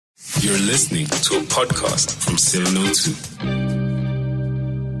You're listening to a podcast from 702.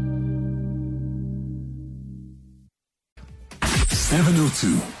 702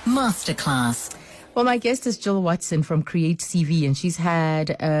 Masterclass. Well, my guest is Jill Watson from Create CV, and she's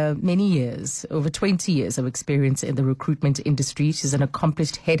had many years, over 20 years of experience in the recruitment industry. She's an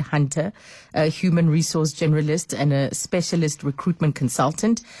accomplished headhunter, a human resource generalist, and a specialist recruitment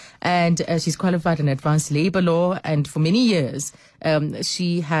consultant. And she's qualified in advanced labor law. And for many years,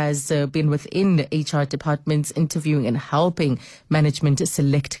 she has been within the HR departments, interviewing and helping management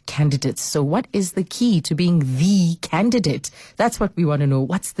select candidates. So what is the key to being the candidate? That's what we want to know.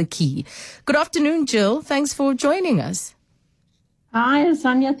 What's the key? Good afternoon, Jill. Thanks for joining us. Hi,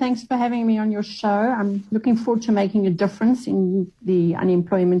 Sonia. Thanks for having me on your show. I'm looking forward to making a difference in the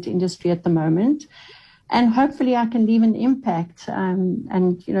unemployment industry at the moment. And hopefully I can leave an impact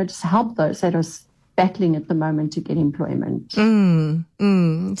and just help those that are battling at the moment to get employment.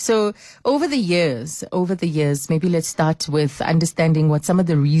 So over the years, maybe let's start with understanding what some of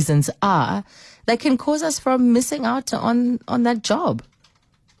the reasons are that can cause us from missing out on that job.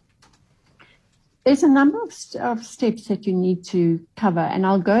 There's a number of steps that you need to cover, and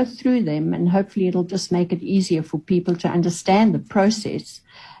I'll go through them, and hopefully it'll just make it easier for people to understand the process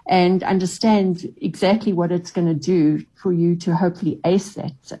and understand exactly what it's going to do for you to hopefully ace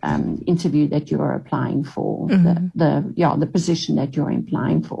that interview that you're applying for, the position that you're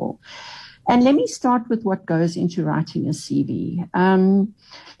applying for. And let me start with what goes into writing a CV.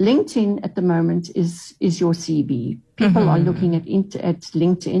 LinkedIn at the moment is your CV. People are looking at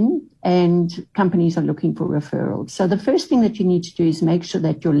LinkedIn, and companies are looking for referrals. So the first thing that you need to do is make sure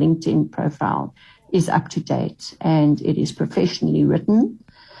that your LinkedIn profile is up to date and it is professionally written.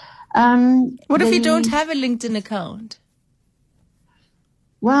 What if you don't have a LinkedIn account?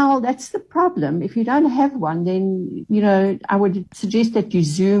 Well, that's the problem. If you don't have one, then, I would suggest that you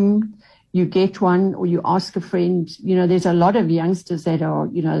Zoom, you get one, or you ask a friend. There's a lot of youngsters that are,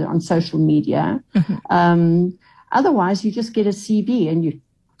 on social media. Otherwise, you just get a CV and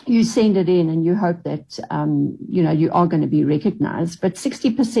you send it in and you hope that, you are going to be recognized. But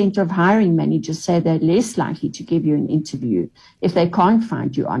 60% of hiring managers say they're less likely to give you an interview if they can't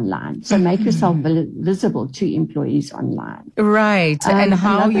find you online. So make yourself visible to employees online. Right. And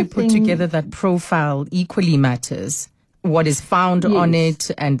how you put together that profile equally matters. What is found on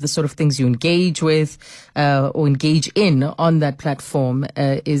it and the sort of things you engage with or engage in on that platform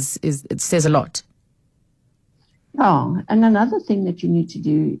it says a lot. Oh, and another thing that you need to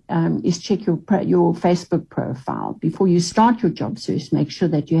do is check your Facebook profile before you start your job search. Make sure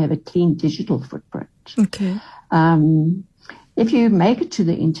that you have a clean digital footprint. Okay. If you make it to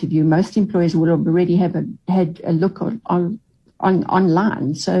the interview, most employers will already have had a look on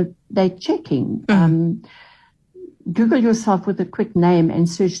online, so they're checking. Google yourself with a quick name and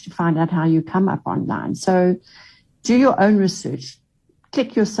search to find out how you come up online. So do your own research.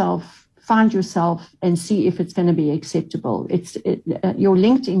 Click yourself, find yourself, and see if it's going to be acceptable. Your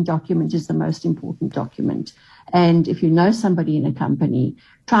LinkedIn document is the most important document. And if you know somebody in a company,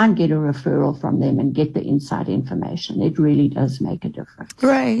 try and get a referral from them and get the inside information. It really does make a difference.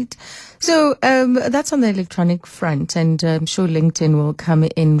 Right. So that's on the electronic front, and I'm sure LinkedIn will come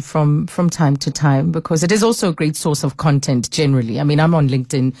in from time to time because it is also a great source of content generally. I mean, I'm on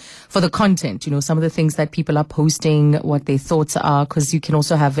LinkedIn for the content, some of the things that people are posting, what their thoughts are, because you can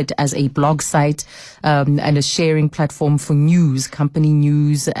also have it as a blog site and a sharing platform for news, company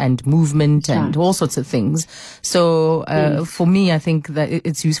news and movement and all sorts of things. So for me, I think that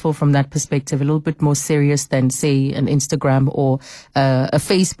it's useful from that perspective, a little bit more serious than, say, an Instagram or a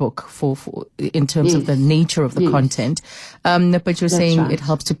Facebook for in terms of the nature of the content. But you're saying it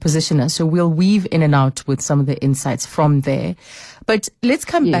helps to position us. So we'll weave in and out with some of the insights from there. But let's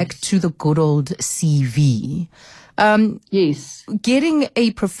come back to the good old CV. Getting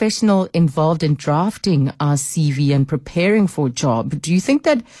a professional involved in drafting our CV and preparing for a job, do you think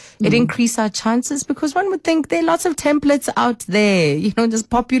that it increases our chances? Because one would think there are lots of templates out there, just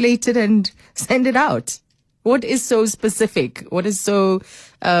populate it and send it out. What is so specific? What is so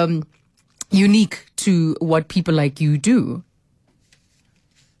unique to what people like you do?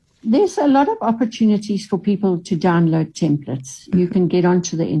 There's a lot of opportunities for people to download templates. You can get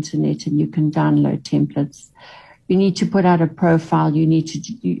onto the internet and you can download templates. You need to put out a profile. You need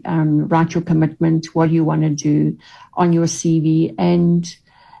to write your commitment, what you want to do on your CV. And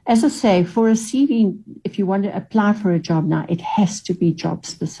as I say, for a CV, if you want to apply for a job now, it has to be job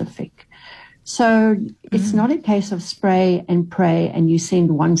specific. So it's not a case of spray and pray and you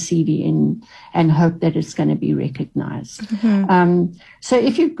send one CV in and hope that it's going to be recognized. So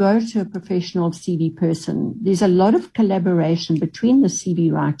if you go to a professional CV person, there's a lot of collaboration between the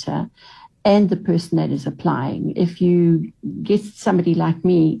CV writer and the person that is applying. If you get somebody like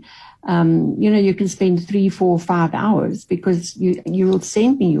me, you can spend 3, 4, 5 hours because you will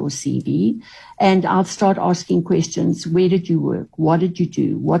send me your CV and I'll start asking questions. Where did you work? What did you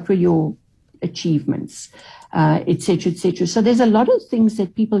do? What were your achievements, et cetera, et cetera. So there's a lot of things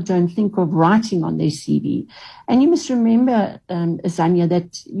that people don't think of writing on their CV. And you must remember, Azania,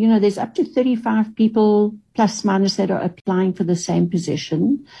 that, there's up to 35 people plus minus that are applying for the same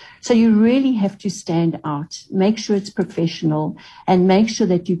position. So you really have to stand out, make sure it's professional and make sure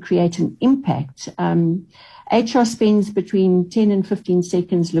that you create an impact. HR spends between 10 and 15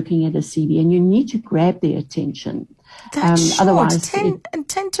 seconds looking at a CV and you need to grab their attention. That's short, otherwise 10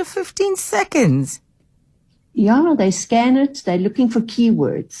 to 15 seconds. Yeah, they scan it. They're looking for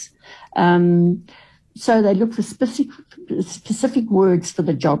keywords. So they look for specific words for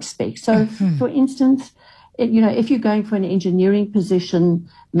the job spec. So, for instance, if you're going for an engineering position,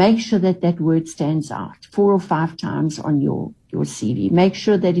 make sure that word stands out 4 or 5 times on your CV. Make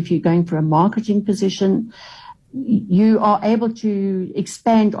sure that if you're going for a marketing position, you are able to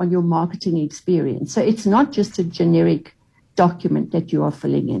expand on your marketing experience. So it's not just a generic document that you are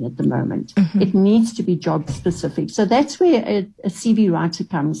filling in at the moment. It needs to be job specific. So that's where a CV writer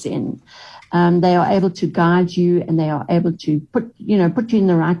comes in. They are able to guide you and they are able to put you in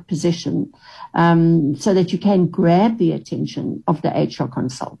the right position so that you can grab the attention of the HR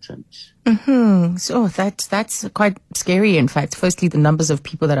consultant. So that's quite scary, in fact. Firstly, the numbers of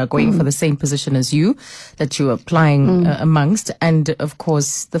people that are going for the same position as you, that you're applying amongst, and of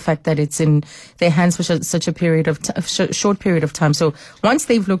course the fact that it's in their hands for such a short period of time. So once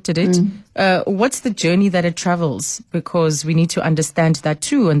they've looked at it, what's the journey that it travels? Because we need to understand that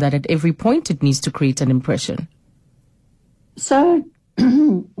too, and that at every point it needs to create an impression. So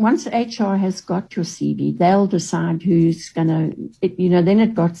once HR has got your CV, they'll decide who's going to, then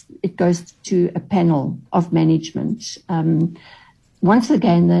it goes to a panel of management. Once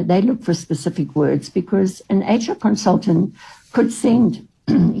again, they look for specific words because an HR consultant could send,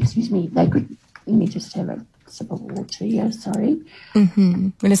 let me just have a sip of water here, sorry.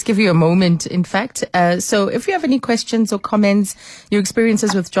 Let's give you a moment, in fact. So if you have any questions or comments, your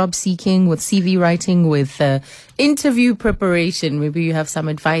experiences with job seeking, with CV writing, with interview preparation, maybe you have some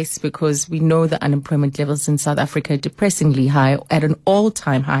advice, because we know the unemployment levels in South Africa are depressingly high, at an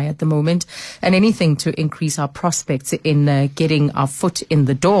all-time high at the moment, and anything to increase our prospects in getting our foot in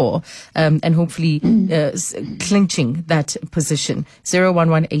the door and hopefully clinching that position.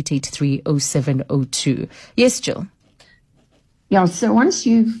 011-883-0702. Yes, Jill. Yeah, so once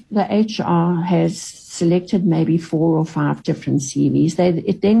the HR has selected maybe 4 or 5 different CVs,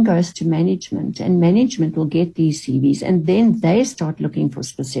 it then goes to management, and management will get these CVs, and then they start looking for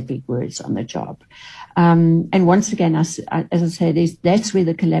specific words on the job. And once again, as I say, that's where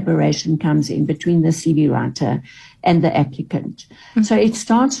the collaboration comes in between the CV writer and the applicant. So it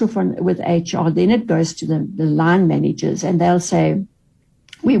starts off with HR, then it goes to the line managers, and they'll say,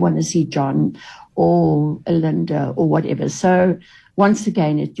 we want to see John or Linda or whatever. So once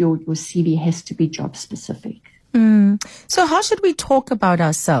again, your CV has to be job specific. So how should we talk about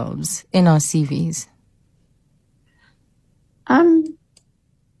ourselves in our CVs?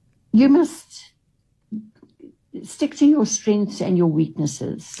 You must stick to your strengths and your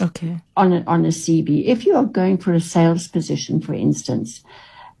weaknesses. Okay. On a CV. If you are going for a sales position, for instance,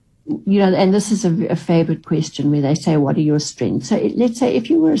 and this is a favorite question where they say, what are your strengths? So let's say if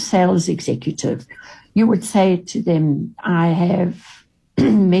you were a sales executive, you would say to them, I have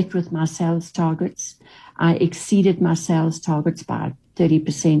met with my sales targets. I exceeded my sales targets by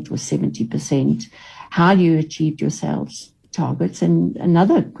 30% or 70%. How do you achieve your sales targets? And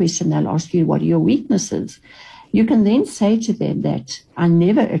another question they'll ask you, what are your weaknesses? You can then say to them that I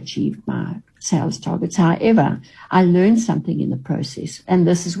never achieved my sales targets. However, I learned something in the process, and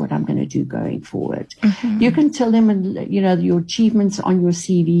this is what I'm going to do going forward. You can tell them, your achievements on your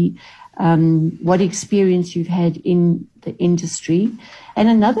CV, what experience you've had in the industry. And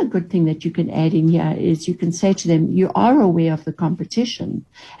another good thing that you can add in here is you can say to them, you are aware of the competition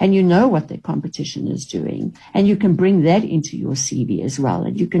and you know what the competition is doing, and you can bring that into your CV as well.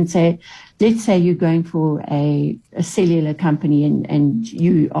 And you can say, let's say you're going for a cellular company and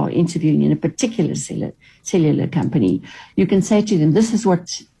you are interviewing in a particular cellular company. You can say to them, this is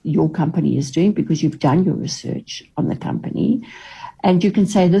what your company is doing because you've done your research on the company. And you can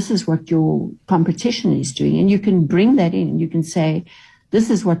say, this is what your competition is doing. And you can bring that in. You can say, This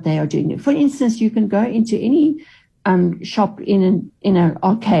is what they are doing. For instance, you can go into any shop in an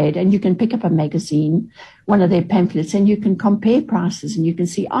arcade, and you can pick up a magazine, one of their pamphlets, and you can compare prices, and you can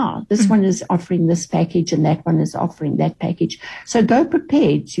see, this one is offering this package and that one is offering that package. So go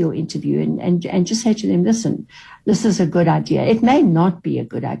prepared to your interview and just say to them, listen, this is a good idea. It may not be a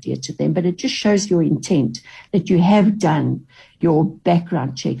good idea to them, but it just shows your intent that you have done your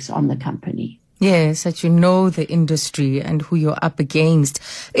background checks on the company. Yes, that you know the industry and who you're up against.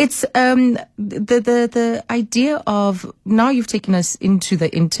 It's the idea of, now you've taken us into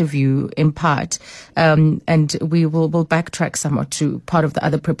the interview in part, and we'll backtrack somewhat to part of the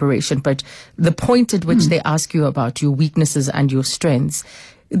other preparation, but the point at which they ask you about your weaknesses and your strengths.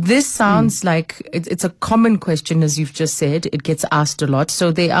 This sounds like it's a common question, as you've just said. It gets asked a lot.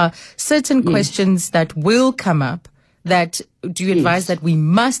 So there are certain questions that will come up that do you advise that we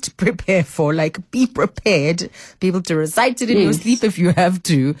must prepare for, like be prepared, be able to recite it in your sleep if you have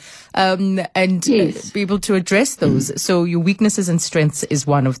to, and be able to address those. So your weaknesses and strengths is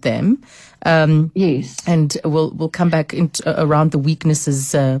one of them. And we'll come back around the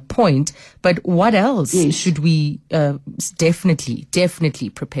weaknesses point. But what else should we definitely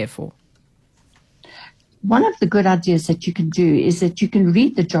prepare for? One of the good ideas that you can do is that you can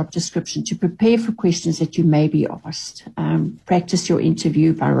read the job description to prepare for questions that you may be asked. Practice your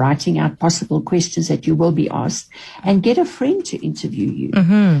interview by writing out possible questions that you will be asked, and get a friend to interview you.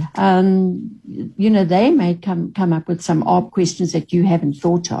 They may come up with some odd questions that you haven't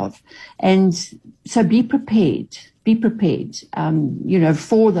thought of. And so be prepared. Be prepared,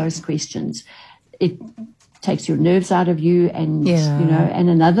 for those questions. It takes your nerves out of you, and and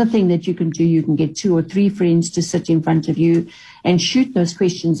another thing that you can do, you can get 2 or 3 friends to sit in front of you and shoot those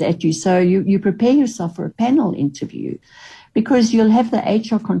questions at you. So you prepare yourself for a panel interview, because you'll have the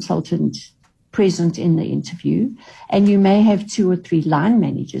HR consultant present in the interview, and you may have 2 or 3 line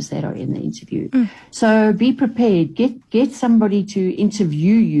managers that are in the interview. So be prepared. Get somebody to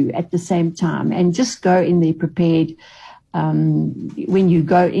interview you at the same time, and just go in there prepared. When you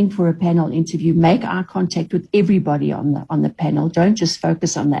go in for a panel interview, make eye contact with everybody on the panel. Don't just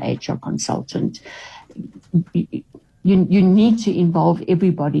focus on the HR consultant. You need to involve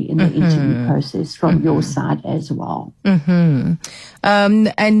everybody in the interview process from your side as well.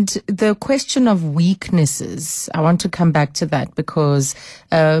 And the question of weaknesses, I want to come back to that, because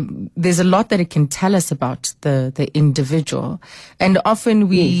there's a lot that it can tell us about the individual. And often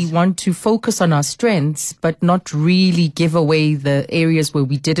we want to focus on our strengths, but not really give away the areas where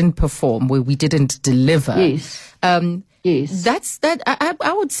we didn't perform, where we didn't deliver. I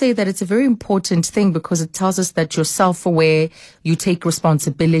would say that it's a very important thing, because it tells us that you're self-aware, you take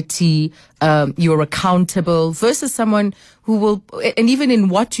responsibility, you're accountable, versus someone who will, and even in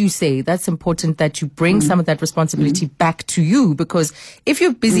what you say, that's important that you bring some of that responsibility back to you, because if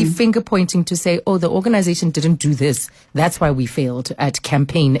you're busy finger pointing to say, the organization didn't do this, that's why we failed at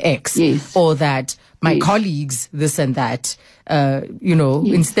campaign X, or that my colleagues, this and that,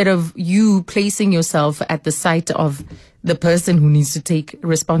 instead of you placing yourself at the site of the person who needs to take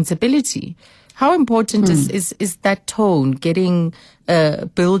responsibility. How important is that tone, building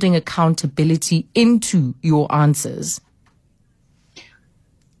accountability into your answers?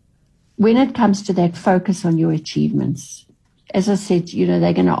 When it comes to that, focus on your achievements. As I said,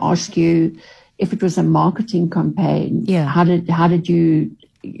 they're going to ask you, if it was a marketing campaign, how did you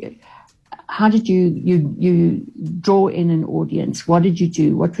draw in an audience? What did you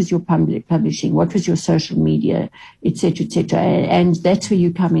do? What was your publishing? What was your social media, et cetera, et cetera? And that's where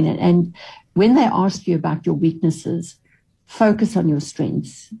you come in. And when they ask you about your weaknesses, focus on your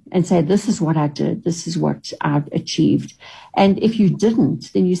strengths and say, this is what I did. This is what I've achieved. And if you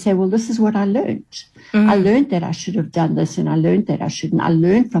didn't, then you say, well, this is what I learned. I learned that I should have done this, and I learned that I shouldn't. I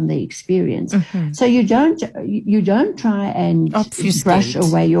learned from the experience. So you don't try and brush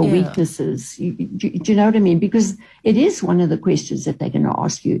away your weaknesses. Do you know what I mean? Because it is one of the questions that they're going to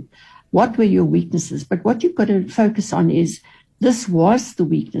ask you. What were your weaknesses? But what you've got to focus on is, this was the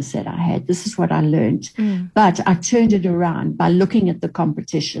weakness that I had. This is what I learned. But I turned it around by looking at the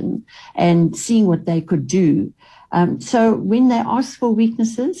competition and seeing what they could do. So when they ask for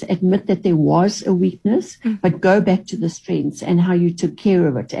weaknesses, admit that there was a weakness, but go back to the strengths and how you took care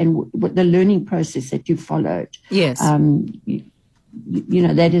of it, and the learning process that you followed. Yes.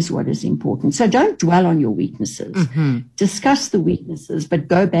 That is what is important. So don't dwell on your weaknesses. Discuss the weaknesses, but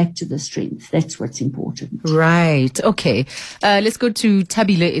go back to the strengths. That's what's important. Right. Okay. Let's go to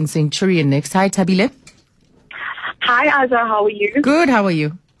Tabile in Centurion next. Hi, Tabile. Hi, Azza. How are you? Good. How are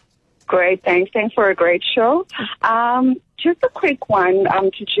you? Great. Thanks for a great show. just a quick one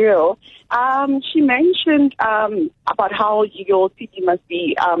to Jill. She mentioned about how your CV must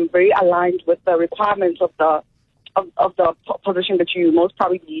be very aligned with the requirements of the position that you most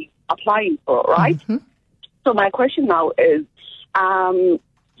probably applying for, right? Mm-hmm. So my question now is,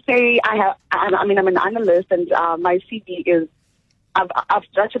 say I'm an analyst and my CV is I've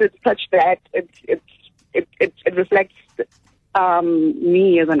structured it such that it reflects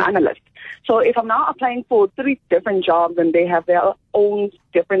me as an analyst. So if I'm now applying for 3 different jobs and they have their own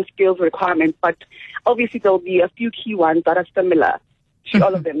different skills requirements, but obviously there'll be a few key ones that are similar to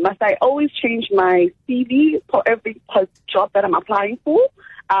all of them, must I always change my CV for every job that I'm applying for,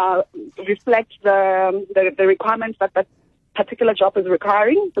 reflect the requirements that particular job is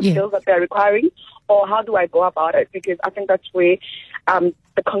requiring, the skills that they're requiring, or how do I go about it? Because I think that's where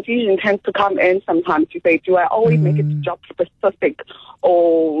the confusion tends to come in sometimes. You say, do I always make it job specific,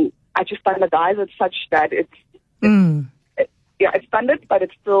 or I just standardize it such that it's standard, but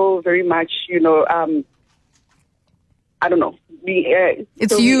it's still very much, I don't know.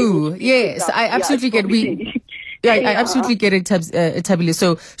 It's you. Yes, I absolutely get I absolutely get it, Thabile.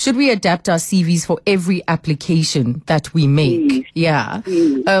 So should we adapt our CVs for every application that we make? Yeah.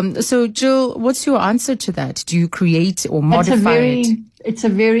 So Jill, what's your answer to that? Do you create or modify it? It's a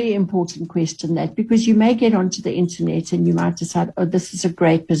very important question, that, because you may get onto the internet and you might decide, oh, this is a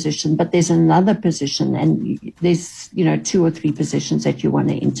great position, but there's another position and there's, 2 or 3 positions that you want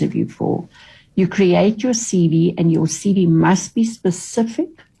to interview for. You create your CV and your CV must be specific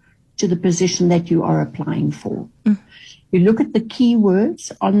to the position that you are applying for. You look at the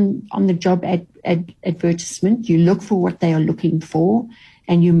keywords on the job advertisement. You look for what they are looking for,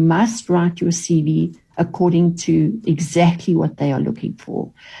 and you must write your CV according to exactly what they are looking for.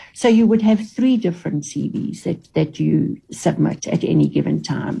 So you would have 3 different CVs that you submit at any given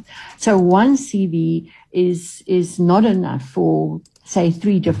time. So one CV is not enough for, say,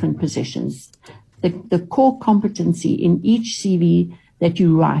 3 different positions. The core competency in each CV that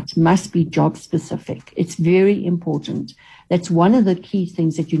you write must be job specific. It's very important. That's one of the key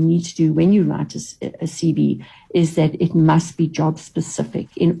things that you need to do when you write a CV, is that it must be job specific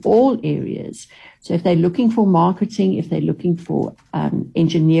in all areas. So if they're looking for marketing, if they're looking for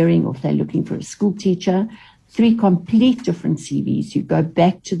engineering, or if they're looking for a school teacher, 3 complete different CVs. You go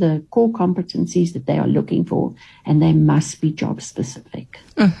back to the core competencies that they are looking for, and they must be job specific.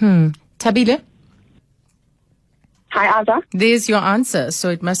 Thabile? Hi, Aza. There's your answer. So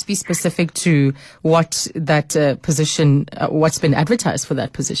it must be specific to what that position, what's been advertised for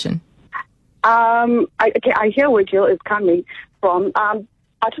that position. I hear where Jill is coming from. I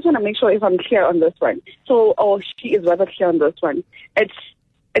just want to make sure if I'm clear on this one. So, or she is rather clear on this one. It's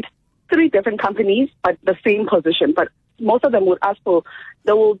 3 different companies, but the same position. But most of them would ask for,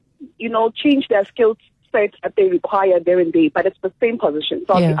 they will, change their skill set that they require there and there, but it's the same position.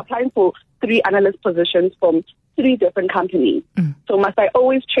 So I'll be applying for 3 analyst positions from 3 different companies. So must I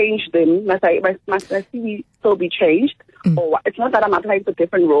always change them? Must my CV still be changed? Or it's not that I'm applying for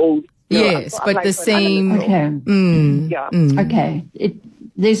different roles. Yes, but the same. Okay.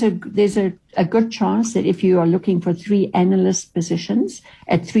 There's a good chance that if you are looking for 3 analyst positions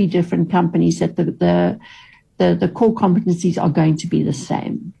at 3 different companies, that the core competencies are going to be the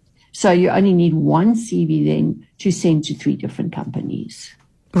same. So you only need 1 CV then to send to 3 different companies.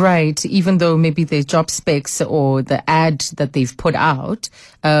 Right, even though maybe the job specs or the ad that they've put out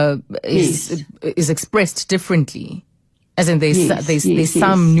is expressed differently. As in there's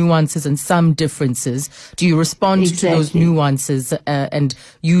some nuances and some differences. Do you respond to those nuances and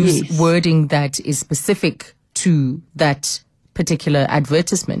use wording that is specific to that particular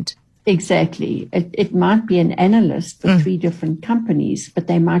advertisement? Exactly. It might be an analyst for 3 different companies, but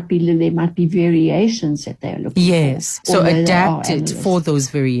there might be variations that they are looking for. Yes. So adapt it for those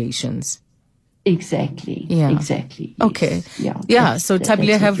variations. Exactly. Yeah. Exactly. Yes. Okay. Yeah. So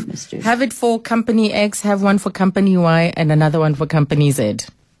Thabile, have it for company X, have one for company Y, and another one for company Z.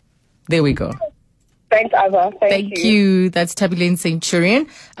 There we go. Thanks, Ava. Thank you. That's Thabile Centurion.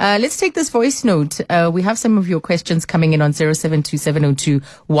 Let's take this voice note. We have some of your questions coming in on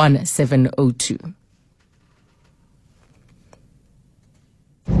 0727021702.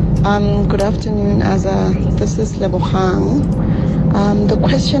 Good afternoon, Aza. This is Lebohang. The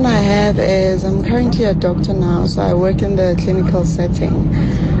question I have is, I'm currently a doctor now, so I work in the clinical setting,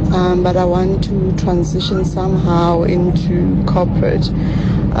 but I want to transition somehow into corporate.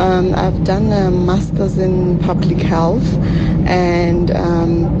 I've done a master's in public health, and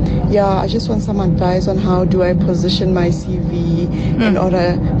I just want some advice on how do I position my CV in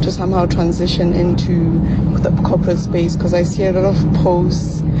order to somehow transition into the corporate space, because I see a lot of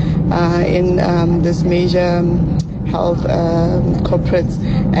posts in this major health corporates,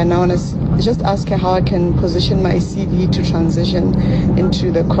 and I want to just ask her how I can position my CV to transition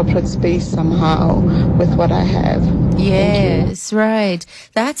into the corporate space somehow with what I have. Yes, right.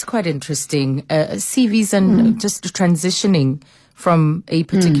 That's quite interesting. CVs and just transitioning from a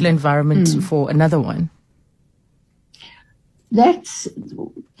particular environment for another one. Let's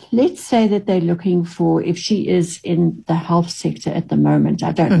say that they're looking for, if she is in the health sector at the moment,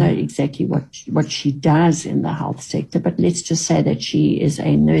 I don't know exactly what she does in the health sector, but let's just say that she is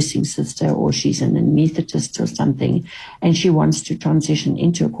a nursing sister or she's an anaesthetist or something, and she wants to transition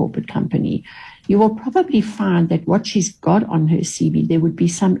into a corporate company. You will probably find that what she's got on her CV, there would be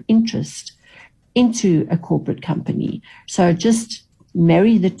some interest into a corporate company. So just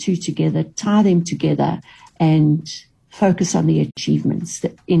marry the two together, tie them together, and focus on the achievements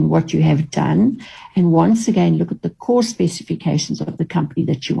in what you have done. And once again, look at the core specifications of the company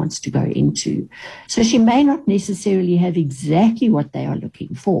that she wants to go into. So she may not necessarily have exactly what they are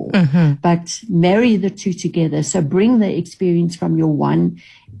looking for, but marry the two together. So bring the experience from your one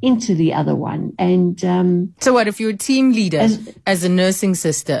into the other one. And so what if you're a team leader as a nursing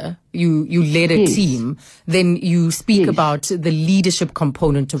sister, you led a team, then you speak about the leadership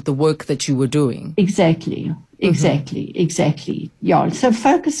component of the work that you were doing. Exactly. Yeah. So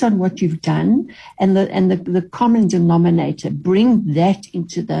focus on what you've done and the common denominator. Bring that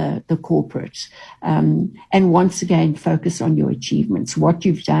into the corporate. And once again, focus on your achievements, what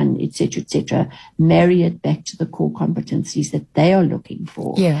you've done, et cetera, marry it back to the core competencies that they are looking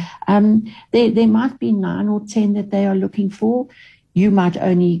for. Yeah. There might be 9 or 10 that they are looking for. You might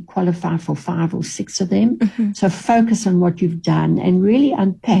only qualify for 5 or 6 of them. So focus on what you've done and really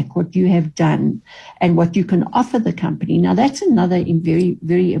unpack what you have done and what you can offer the company. Now, that's another very,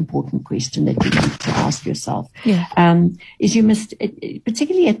 very important question that you need to ask yourself. Yeah. Is you must,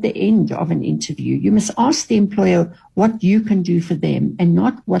 particularly at the end of an interview, you must ask the employer what you can do for them and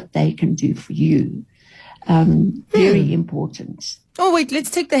not what they can do for you. Very important. Oh, wait, let's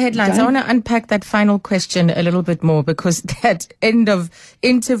take the headlines. I want to unpack that final question a little bit more, because that end of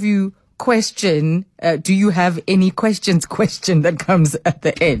interview question, do you have any questions question that comes at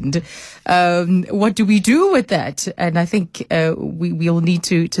the end. What do we do with that? And I think we'll need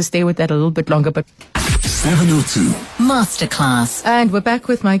to stay with that a little bit longer. But 702 Masterclass. And we're back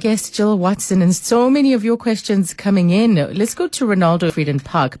with my guest, Jill Watson, and so many of your questions coming in. Let's go to Ronaldo Freedom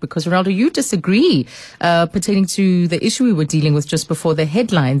Park, because Ronaldo, you disagree pertaining to the issue we were dealing with just before the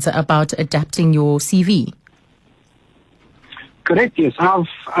headlines about adapting your CV. Correct, yes. I'm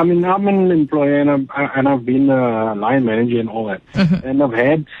an employer and I've been a line manager and all that. And I've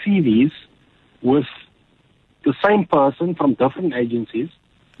had CVs with the same person from different agencies.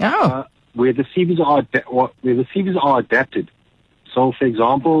 Oh. Where the CVs are adapted. So, for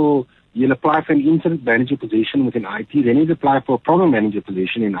example, you'll apply for an incident manager position within IT, then you'll apply for a problem manager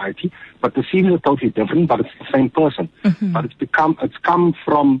position in IT, but the CVs are totally different, but it's the same person. But it's come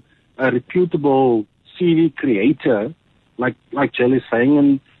from a reputable CV creator, like Jill is saying,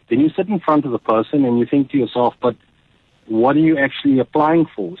 and then you sit in front of the person and you think to yourself, but what are you actually applying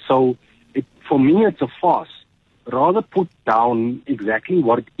for? So, for me, it's a farce. Rather put down exactly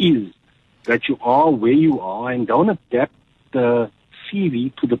what it is that you are, where you are, and don't adapt the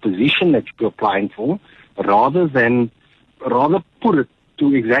CV to the position that you're applying for, rather put it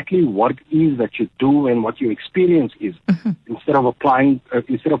to exactly what it is that you do and what your experience is, instead of putting your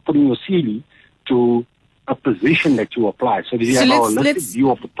CV to a position that you apply. So you have a holistic view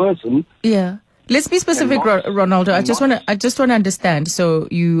of the person. Yeah. Let's be specific, Ronaldo. I just want to understand. So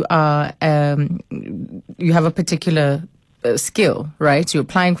you are, you have a particular skill, right? You're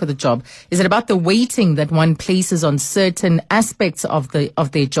applying for the job. Is it about the weighting that one places on certain aspects of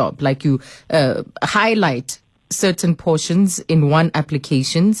their job? Like you highlight certain portions in one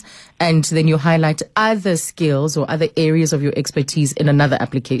applications, and then you highlight other skills or other areas of your expertise in another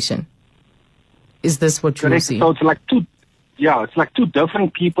application. Is this what you're seeing? So it's like two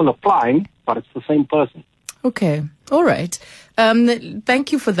different people applying, but it's the same person. Okay. All right.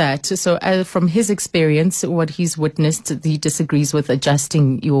 Thank you for that. So from his experience, what he's witnessed, he disagrees with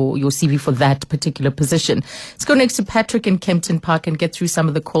adjusting your CV for that particular position. Let's go next to Patrick in Kempton Park and get through some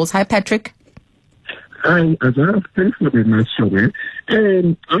of the calls. Hi, Patrick. Hi, Azar. Thanks for the nice show.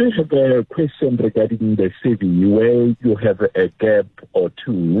 I have a question regarding the CV where you have a gap or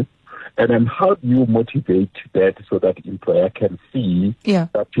two. And how do you motivate that so that employer can see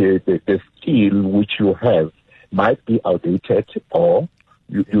that the skill which you have might be outdated, or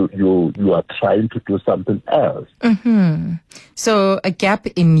you are trying to do something else? So a gap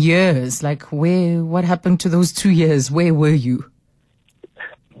in years, like what happened to those 2 years? Where were you?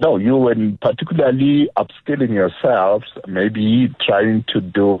 No, you were particularly upskilling yourselves, maybe trying to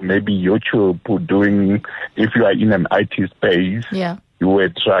do maybe YouTube, doing, if you are in an IT space, you were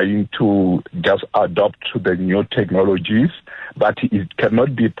trying to just adopt to the new technologies, but it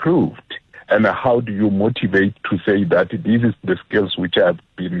cannot be proved. And how do you motivate to say that this is the skills which I've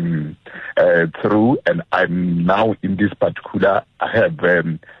been through, and I'm now in this particular, I have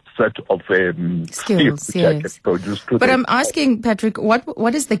set of skills which I can produce to But I'm asking, Patrick,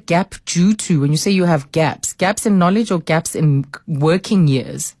 what is the gap due to when you say you have gaps? Gaps in knowledge or gaps in working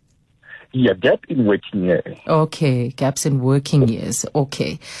years? Yeah, gap in working years. Okay, gaps in working years.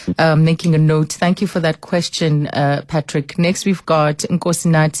 Okay. Making a note. Thank you for that question, Patrick. Next, we've got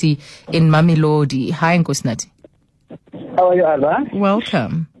Nkosinathi in Mamelodi. Hi, Nkosinathi. How are you, Alba?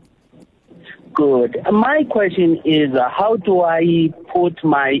 Welcome. Good. My question is, how do I put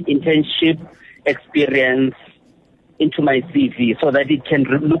my internship experience into my CV so that it can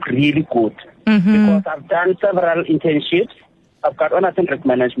look really good? Because I've done several internships. I've got honors in risk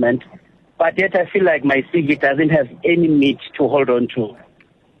management. But yet I feel like my CV doesn't have any meat to hold on to.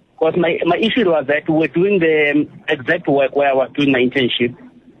 Because my issue was that we were doing the exact work where I was doing my internship.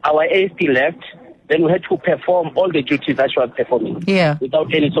 Our AST left. Then we had to perform all the duties that she was performing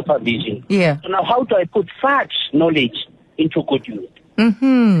without any supervision. So now how do I put such knowledge into good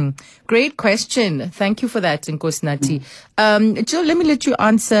use? Great question. Thank you for that, Nkosinathi. Jill, let me let you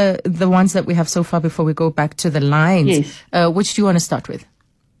answer the ones that we have so far before we go back to the lines. Which do you want to start with?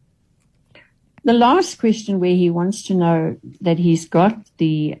 The last question, where he wants to know that he's got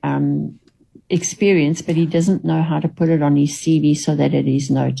the experience, but he doesn't know how to put it on his CV so that it is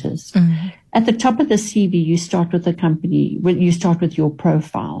noticed. At the top of the CV, you start with the company, you start with your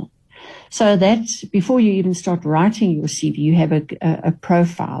profile. So that before you even start writing your CV, you have a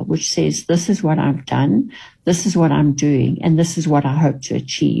profile which says, this is what I've done, this is what I'm doing, and this is what I hope to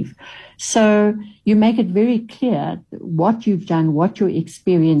achieve. So you make it very clear what you've done, what your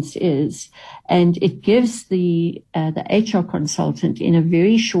experience is, and it gives the HR consultant in a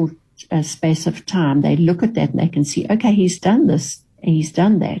very short space of time. They look at that and they can see, okay, he's done this. He's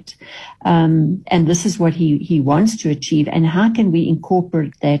done that. And this is what he wants to achieve. And how can we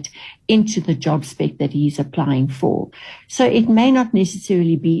incorporate that into the job spec that he's applying for? So it may not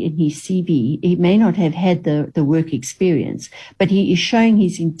necessarily be in his CV. He may not have had the work experience, but he is showing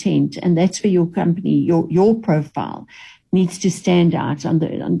his intent. And that's where your company, your profile needs to stand out.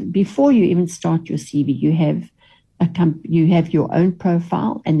 Before you even start your CV, you have your own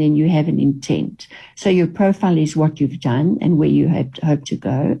profile, and then you have an intent. So your profile is what you've done and where you hope to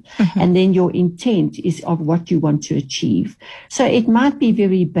go. And then your intent is of what you want to achieve. So it might be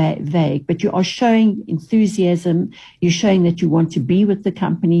very vague, but you are showing enthusiasm. You're showing that you want to be with the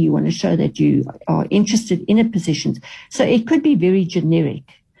company. You want to show that you are interested in a position. So it could be very generic,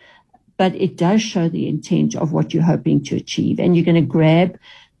 but it does show the intent of what you're hoping to achieve. And you're going to grab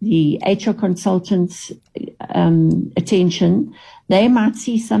the HR consultant's attention. They might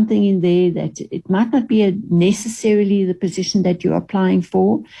see something in there that it might not be necessarily the position that you're applying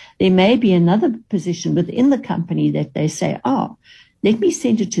for. There may be another position within the company that they say, let me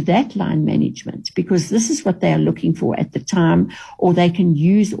send it to that line management because this is what they are looking for at the time, or they can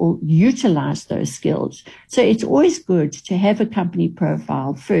use or utilize those skills. So it's always good to have a company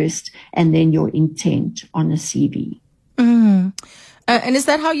profile first and then your intent on a CV. And is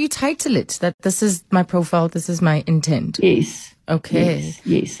that how you title it? That this is my profile, this is my intent? Yes. Okay.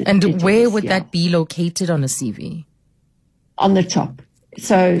 Yes. And where would that be located on a CV? On the top.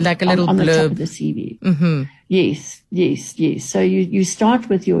 So like a little on blurb. the top of the CV. Yes. So you start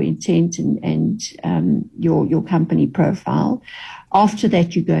with your intent and your company profile. After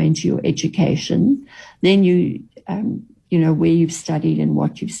that, you go into your education. Then you where you've studied and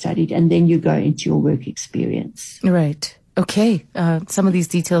what you've studied, and then you go into your work experience. Right. Okay. Some of these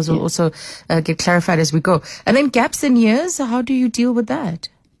details will also get clarified as we go. And then gaps in years, how do you deal with that?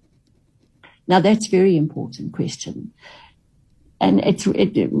 Now, that's a very important question. And it's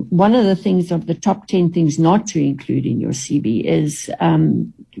one of the things of the top 10 things not to include in your CV is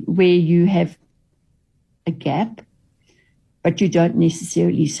where you have a gap, but you don't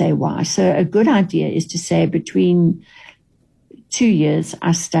necessarily say why. So a good idea is to say between 2 years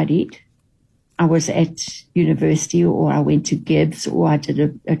I studied, I was at university, or I went to GIBS, or I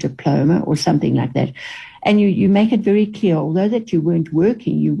did a diploma or something like that. And you make it very clear, although that you weren't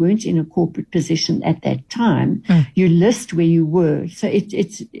working, you weren't in a corporate position at that time, you list where you were. So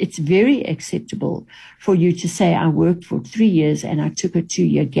it's very acceptable for you to say, I worked for 3 years and I took a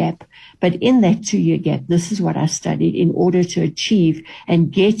 2-year gap. But in that 2-year gap, this is what I studied in order to achieve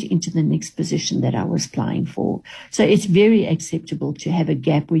and get into the next position that I was applying for. So it's very acceptable to have a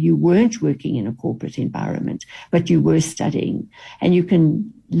gap where you weren't working in a corporate environment, but you were studying. And you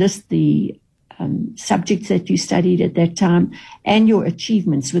can list the subjects that you studied at that time and your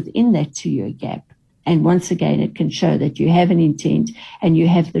achievements within that 2-year gap. And once again, it can show that you have an intent and you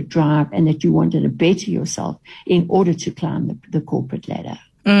have the drive and that you wanted to better yourself in order to climb the corporate ladder.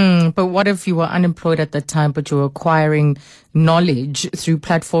 But what if you were unemployed at that time, but you were acquiring knowledge through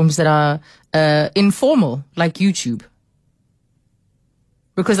platforms that are informal, like YouTube?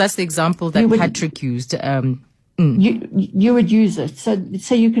 Because that's the example that Patrick used. You would use it.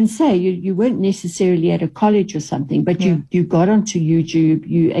 So you can say you weren't necessarily at a college or something, but you got onto YouTube,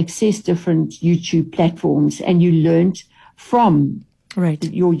 you accessed different YouTube platforms, and you learned from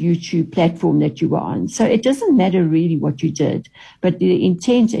your YouTube platform that you were on. So it doesn't matter really what you did, but the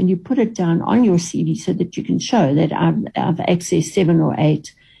intent, and you put it down on your CV so that you can show that I've accessed 7 or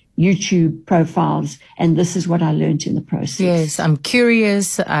 8 YouTube profiles, and this is what I learned in the process. Yes, I'm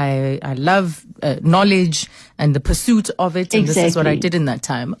curious. I love knowledge and the pursuit of it, and this is what I did in that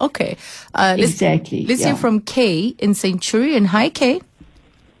time. Okay. Let's hear from Kay in Centurion. Hi, Kay.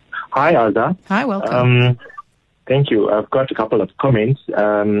 Hi, Alda. Hi, welcome. Thank you. I've got a couple of comments.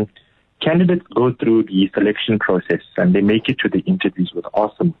 Candidates go through the selection process and they make it to the interviews with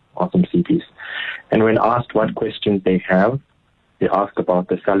awesome CVs. And when asked what questions they have, they ask about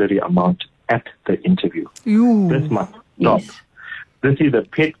the salary amount at the interview. This must stop. This is a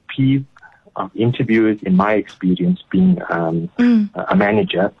pet peeve of interviewers, in my experience, being a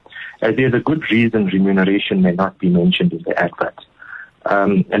manager, as there's a good reason remuneration may not be mentioned in the advert.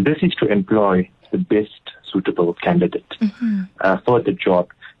 And this is to employ the best suitable candidate for the job.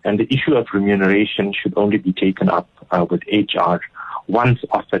 And the issue of remuneration should only be taken up with HR once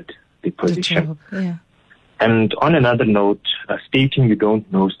offered the position. And on another note, stating you don't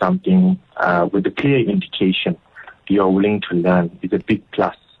know something with a clear indication you are willing to learn is a big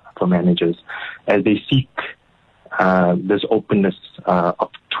plus for managers, as they seek this openness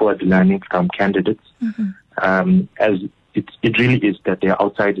toward learning from candidates, as it really is that they are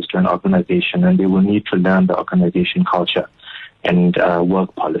outsiders to an organization and they will need to learn the organization culture and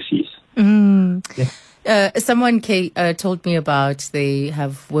work policies. Someone, Kay, told me about they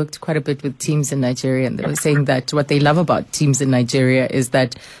have worked quite a bit with teams in Nigeria, and they were saying that what they love about teams in Nigeria is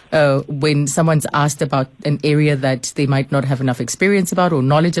that when someone's asked about an area that they might not have enough experience about or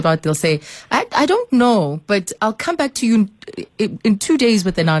knowledge about, they'll say, I don't know, but I'll come back to you in 2 days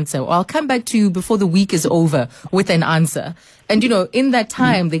with an answer, or I'll come back to you before the week is over with an answer. And, in that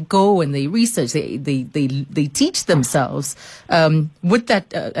time, they go and they research, they teach themselves with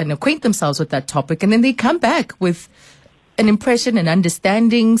that and acquaint themselves with that topic. And then they come back with an impression, an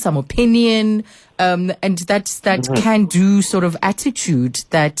understanding, some opinion, and that can-do sort of attitude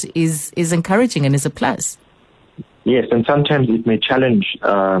that is encouraging and is a plus. Yes, and sometimes it may challenge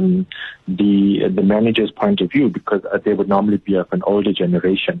the manager's point of view, because they would normally be of an older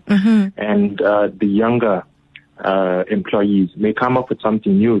generation. And the younger employees may come up with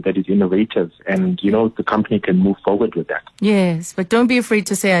something new that is innovative, and the company can move forward with that. Yes, but don't be afraid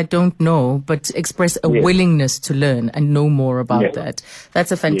to say I don't know, but express a willingness to learn and know more about that. That's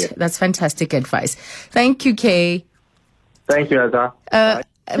that's fantastic advice. Thank you, Kay. Thank you, Ada. Bye.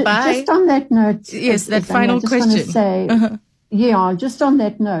 Just on that note, yes, that final question. I just want to say, just on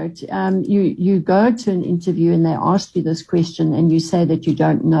that note, you go to an interview and they ask you this question and you say that you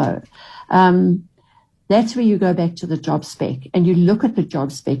don't know. That's where you go back to the job spec and you look at the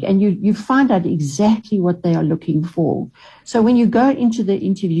job spec and you find out exactly what they are looking for. So when you go into the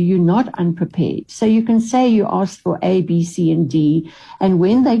interview, you're not unprepared. So you can say you asked for A, B, C, and D. And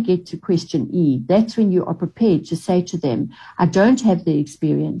when they get to question E, that's when you are prepared to say to them, I don't have the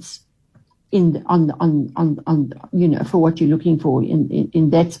experience for what you're looking for in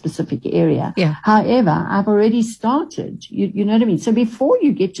that specific area. However, I've already started, you know what I mean? So before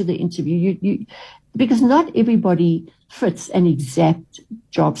you get to the interview, because not everybody fits an exact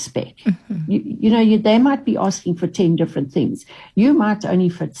job spec. They might be asking for 10 different things. You might only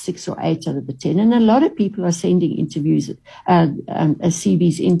fit 6 or 8 out of the 10. And a lot of people are sending interviews,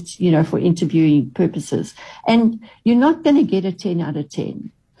 CVs for interviewing purposes. And you're not going to get a 10 out of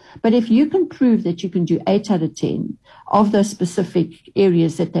 10. But if you can prove that you can do 8 out of 10 of those specific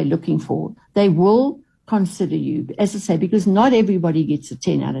areas that they're looking for, they will consider you, as I say, because not everybody gets a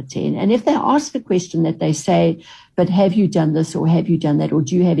 10 out of 10. And if they ask a question that they say, but have you done this or have you done that, or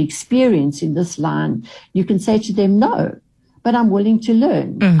do you have experience in this line? You can say to them, no, but I'm willing to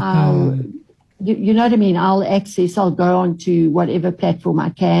learn. You know what I mean? I'll go on to whatever platform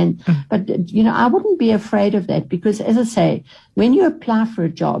I can. But, I wouldn't be afraid of that because, as I say, when you apply for a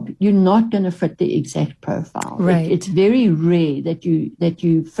job, you're not going to fit the exact profile. Right. It's very rare that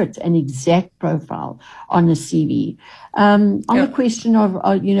you fit an exact profile on a CV. On the question of,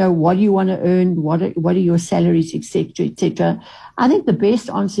 what do you want to earn? What are your salaries, et cetera, I think the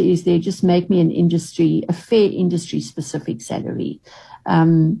best answer is just make me a fair industry specific salary.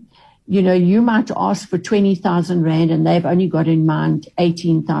 You might ask for 20,000 Rand and they've only got in mind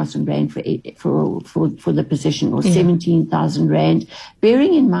 18,000 Rand for the position, or 17,000 Rand,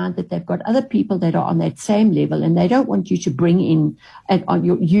 bearing in mind that they've got other people that are on that same level and they don't want you to bring in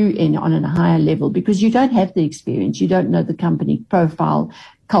on a higher level because you don't have the experience, you don't know the company profile,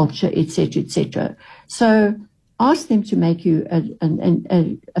 culture, et cetera. So ask them to make you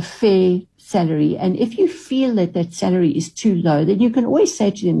a fair salary. And if you feel that salary is too low, then you can always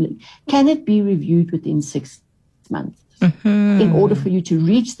say to them, can it be reviewed within 6 months? In order for you to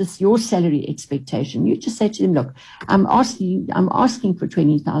reach your salary expectation, you just say to them, look, I'm asking for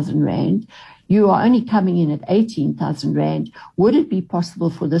 20,000 Rand. You are only coming in at 18,000 Rand. Would it be possible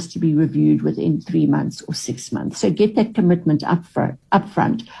for this to be reviewed within 3 months or 6 months? So get that commitment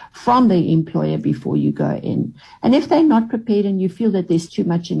upfront from the employer before you go in. And if they're not prepared and you feel that there's too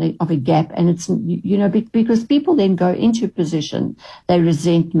much of a gap, and it's, because people then go into a position, they're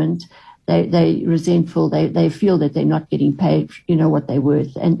resentful, they feel that they're not getting paid, what they're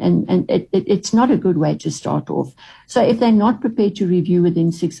worth. And it's not a good way to start off. So if they're not prepared to review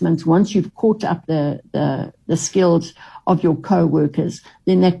within 6 months, once you've caught up the skills of your co-workers,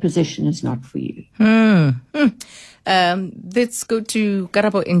 then that position is not for you. Let's go to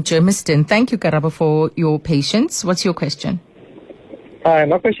Karabo in Germiston. Thank you, Karabo, for your patience. What's your question? Hi,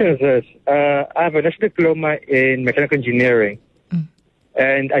 my question is this. I have a national diploma in mechanical engineering.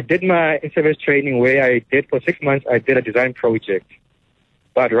 And I did my in-service training where I did for 6 months, I did a design project.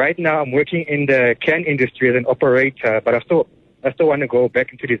 But right now I'm working in the can industry as an operator, but I still want to go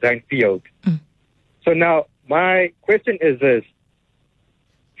back into design field. So now my question is this.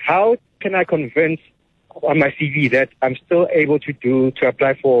 How can I convince on my CV that I'm still able to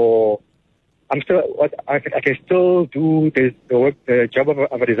apply for, I can still do the job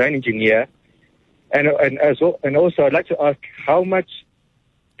of a design engineer? And also I'd like to ask, how much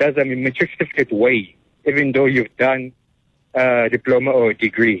does a matric certificate weigh, even though you've done a diploma or a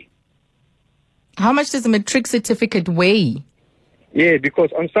degree? How much does a matric certificate weigh? Yeah,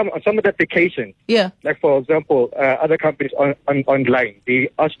 because on some of the applications, like for example, other companies online, they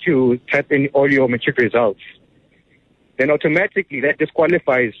ask you to type in all your matric results. Then automatically that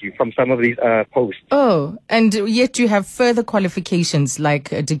disqualifies you from some of these posts. Oh, and yet you have further qualifications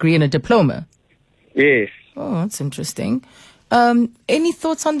like a degree and a diploma? Yes. Oh, that's interesting. Any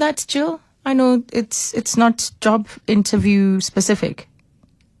thoughts on that, Jill? I know it's not job interview specific.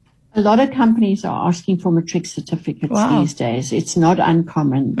 A lot of companies are asking for matric certificates these days. It's not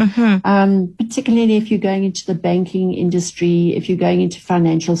uncommon, particularly if you're going into the banking industry, if you're going into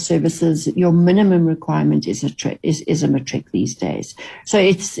financial services. Your minimum requirement is a matric these days. So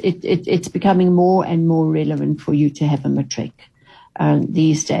it's becoming more and more relevant for you to have a matric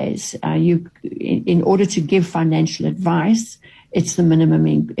these days. In order to give financial advice, it's the minimum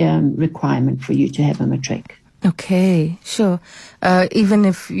requirement for you to have a matric. Okay, sure. Even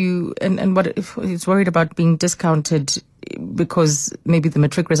if you, and what if he's worried about being discounted because maybe the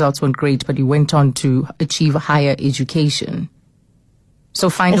matric results weren't great, but he went on to achieve a higher education? So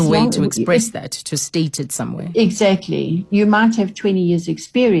find a way to express that, to state it somewhere. Exactly. You might have 20 years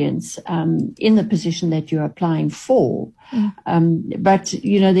experience in the position that you're applying for. But,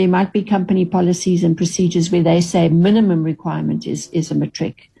 there might be company policies and procedures where they say minimum requirement is a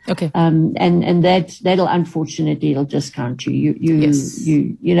matric. Okay. And that'll unfortunately, it'll discount you.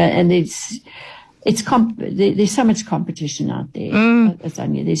 And there's so much competition out there.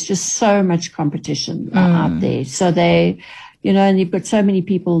 There's just so much competition out there. So and you've got so many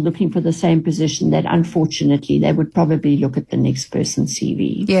people looking for the same position that unfortunately they would probably look at the next person's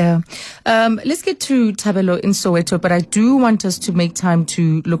CV. Yeah. Let's get to Tabelo in Soweto, but I do want us to make time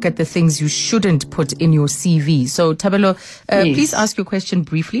to look at the things you shouldn't put in your CV. So Tabelo, please ask your question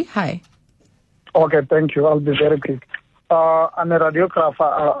briefly. Hi. Okay, thank you. I'll be very quick. I'm a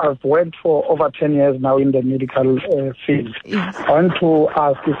radiographer. I've worked for over 10 years now in the medical field. Yes. I want to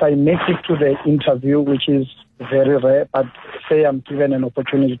ask if I make it to the interview, which is very rare, but say I'm given an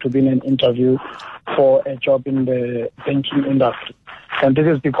opportunity to be in an interview for a job in the banking industry. And this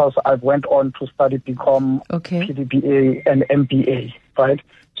is because I went on to study BCom, PDBA, and MBA, right?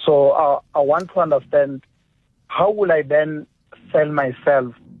 So I want to understand, how will I then sell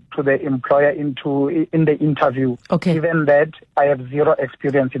myself to the employer in the interview, given that I have zero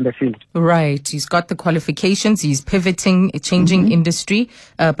experience in the field? Right. He's got the qualifications. He's pivoting, changing industry,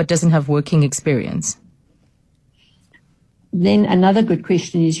 but doesn't have working experience. Then another good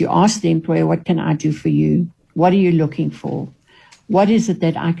question is, you ask the employer, what can I do for you? What are you looking for? What is it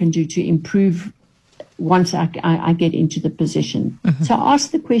that I can do to improve once I get into the position? So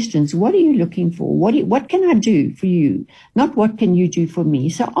ask the questions. What are you looking for? What can I do for you? Not what can you do for me?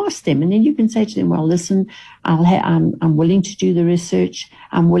 So ask them, and then you can say to them, well, listen, I'm willing to do the research.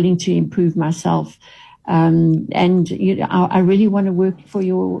 I'm willing to improve myself. And I really want to work for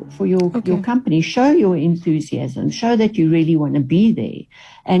your company. Show your enthusiasm. Show that you really want to be there,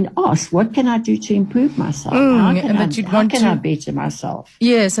 and ask, what can I do to improve myself? How can I better myself?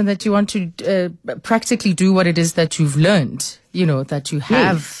 Yes, and that you want to practically do what it is that you've learned. That you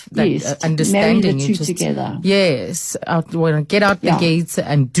have understanding. Marry the two together. Yes, want to get out the gates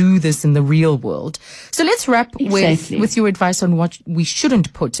and do this in the real world. So let's wrap with your advice on what we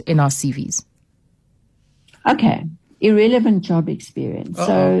shouldn't put in our CVs. Okay, irrelevant job experience.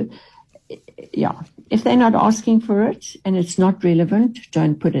 So, if they're not asking for it and it's not relevant,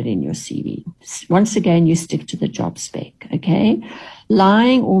 don't put it in your CV. Once again, you stick to the job spec, okay?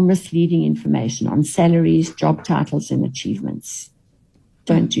 Lying or misleading information on salaries, job titles, and achievements.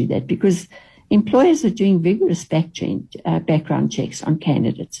 Don't do that, because employers are doing vigorous background checks on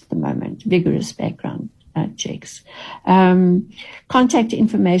candidates at the moment, vigorous background checks. Contact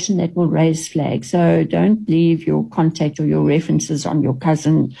information that will raise flags. So don't leave your contact or your references on your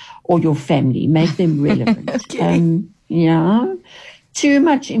cousin or your family. Make them relevant. Too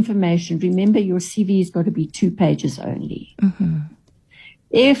much information. Remember, your CV has got to be 2 pages only.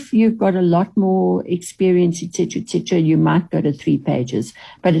 If you've got a lot more experience, etc., you might go to 3 pages,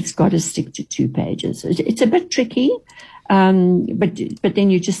 but it's got to stick to 2 pages. It's a bit tricky. But then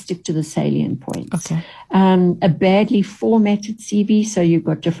you just stick to the salient points. A badly formatted CV, so you've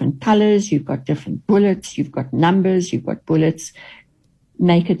got different colors, you've got different bullets, you've got numbers, you've got bullets.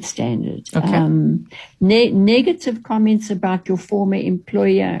 Make it standard. Negative comments about your former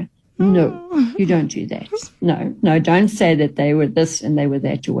employer. No, you don't do that. No, don't say that they were this and they were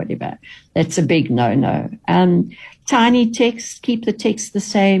that or whatever. That's a big no. Tiny text, keep the text the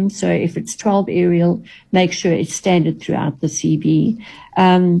same. So if it's 12 Arial, make sure it's standard throughout the CV.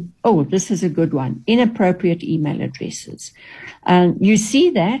 This is a good one. Inappropriate email addresses. You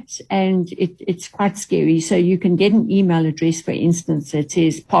see that, and it's quite scary. So you can get an email address, for instance, that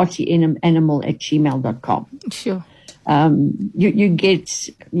says partyanimal@gmail.com. Sure. You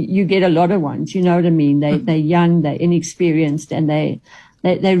get a lot of ones, you know what I mean? They're young, they're inexperienced, and they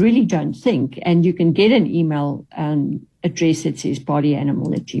really don't think. And you can get an email address that says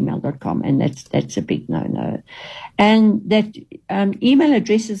partyanimal@gmail.com, and that's a big no. And that email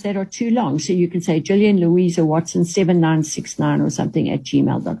addresses that are too long, so you can say Gillian Louisa Watson 7969 or something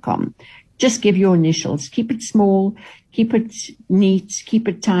 @gmail.com. Just give your initials. Keep it small. Keep it neat. Keep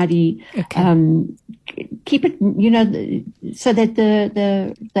it tidy. Keep it, so that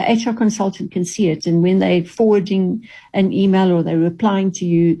the HR consultant can see it. And when they're forwarding an email or they're replying to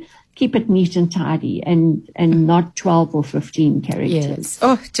you, keep it neat and tidy and not 12 or 15 characters. Yes.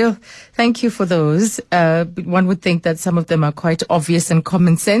 Oh, Jill, thank you for those. One would think that some of them are quite obvious and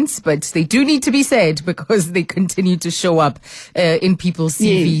common sense, but they do need to be said because they continue to show up in people's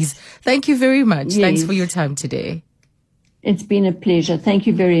CVs. Yes. Thank you very much. Yes. Thanks for your time today. It's been a pleasure. Thank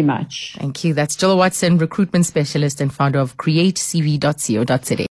you very much. Thank you. That's Jill Watson, recruitment specialist and founder of createcv.co.za.